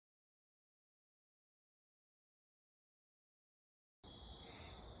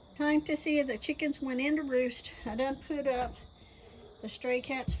Time to see if the chickens went in to roost. I done put up the stray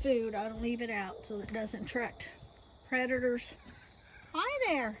cat's food. I don't leave it out so it doesn't attract predators. Hi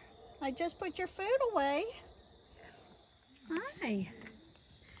there. I just put your food away. Hi.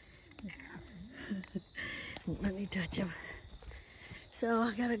 Let me touch him. So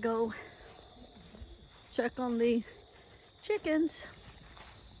I gotta go check on the chickens.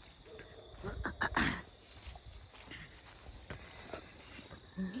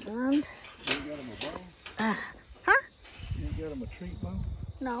 And, you got him a bone? huh? You got him a treat bone?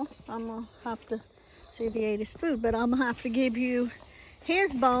 No, I'm gonna have to see if he ate his food, but I'm gonna have to give you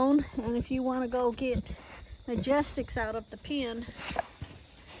his bone. And if you want to go get Majestics out of the pen,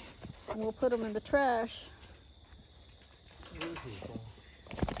 we'll put them in the trash.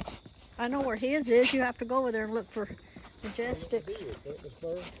 I know where his is. You have to go over there and look for Majestics.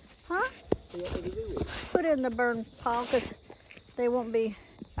 Huh? Put it in the burn pile because they won't be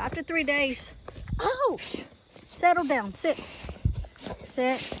after 3 days. Ouch! Settle down. Sit.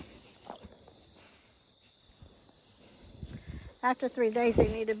 Sit. After 3 days, they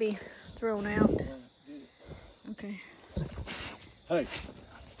need to be thrown out. Okay. Hey.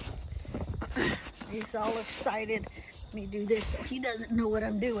 He's all excited. Let me do this so he doesn't know what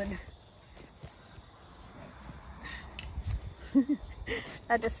I'm doing. I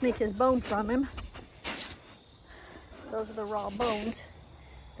had to sneak his bone from him. Those are the raw bones.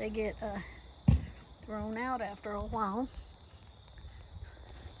 They get thrown out after a while,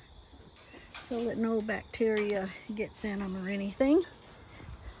 so that no bacteria gets in them or anything.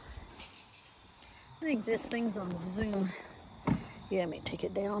 I think this thing's on Zoom. Yeah, let me take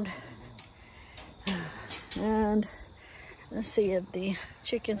it down. And let's see if the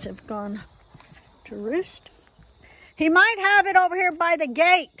chickens have gone to roost. He might have it over here by the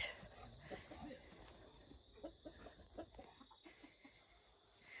gate.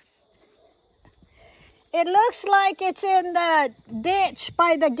 It looks like it's in the ditch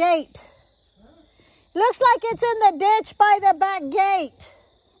by the gate. Looks like it's in the ditch by the back gate.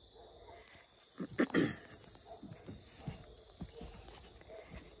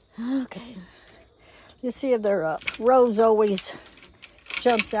 Okay. Let's see if they're up. Rose always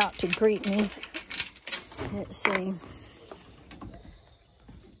jumps out to greet me. Let's see.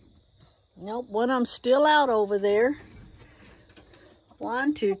 Nope, one of them's still out over there.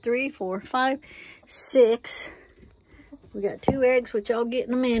 1, 2, 3, 4, 5, 6. We got 2 eggs, which I'll get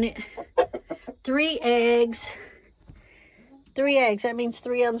in a minute. 3 eggs. 3 eggs. That means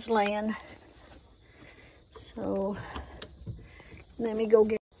 3 of them's laying. So let me go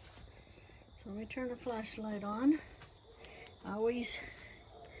get. So let me turn the flashlight on. I always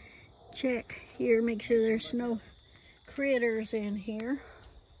check here, make sure there's no critters in here.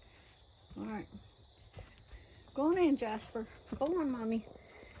 All right. Go on in, Jasper. Go on, Mommy.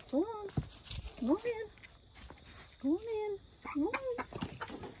 Go on. Go on in. Go on in.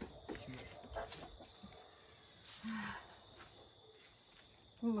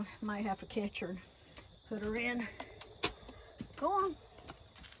 Go on. Might have to catch her and put her in. Go on.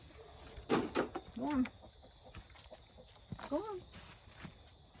 Go on. Go on.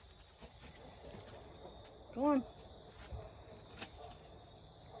 Go on.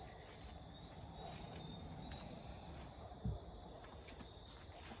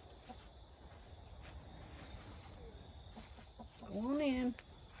 Go on in.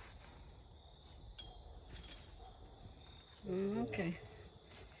 Okay.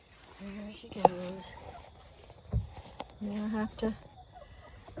 There she goes. Now I have to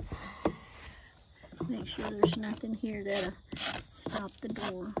make sure there's nothing here that'll stop the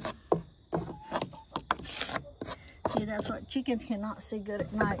door. See, that's what chickens cannot see good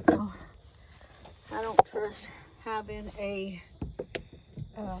at night, so I don't trust having a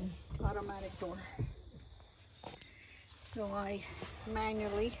automatic door. So I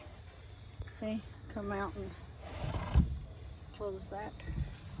manually, see, come out and close that.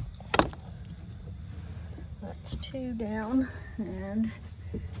 That's 2 down and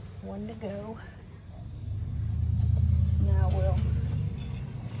 1 to go. Now we'll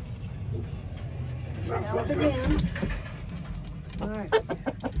count again. All right,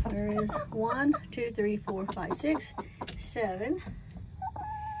 there is 1, 2, 3, 4, 5, 6, 7,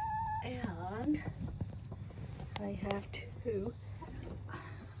 and I have to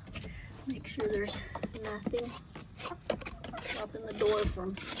make sure there's nothing stopping the door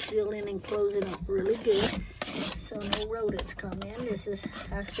from sealing and closing up really good, so no rodents come in. This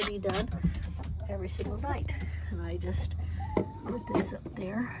has to be done every single night, and I just put this up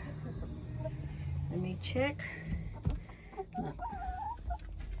there. Let me check. No.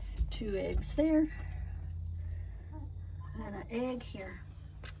 2 eggs there, and an egg here.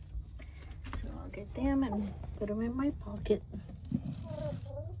 get them and put them in my pocket.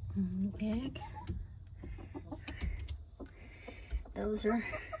 Egg. Those are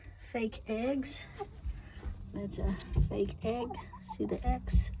fake eggs. That's a fake egg. See the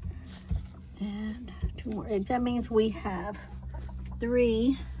X? And 2 more eggs. That means we have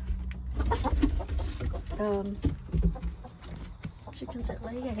 3 chickens that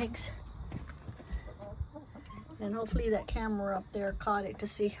lay eggs. And hopefully that camera up there caught it to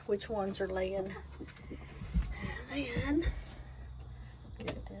see which ones are laying. And then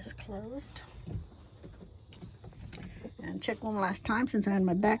get this closed. And check one last time since I had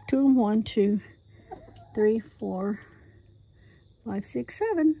my back to them. 1, 2, 3, 4, 5, 6,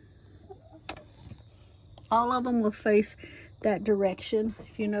 7. All of them will face that direction,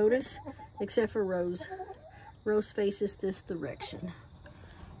 if you notice, except for Rose. Rose faces this direction.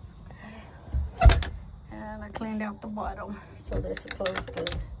 And I cleaned out the bottom, so this will close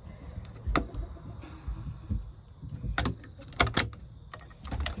good.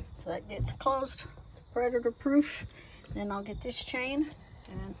 So that gets closed. It's predator proof. Then I'll get this chain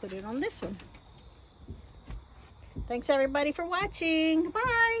and put it on this one. Thanks everybody for watching.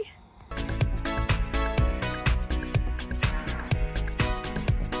 Bye.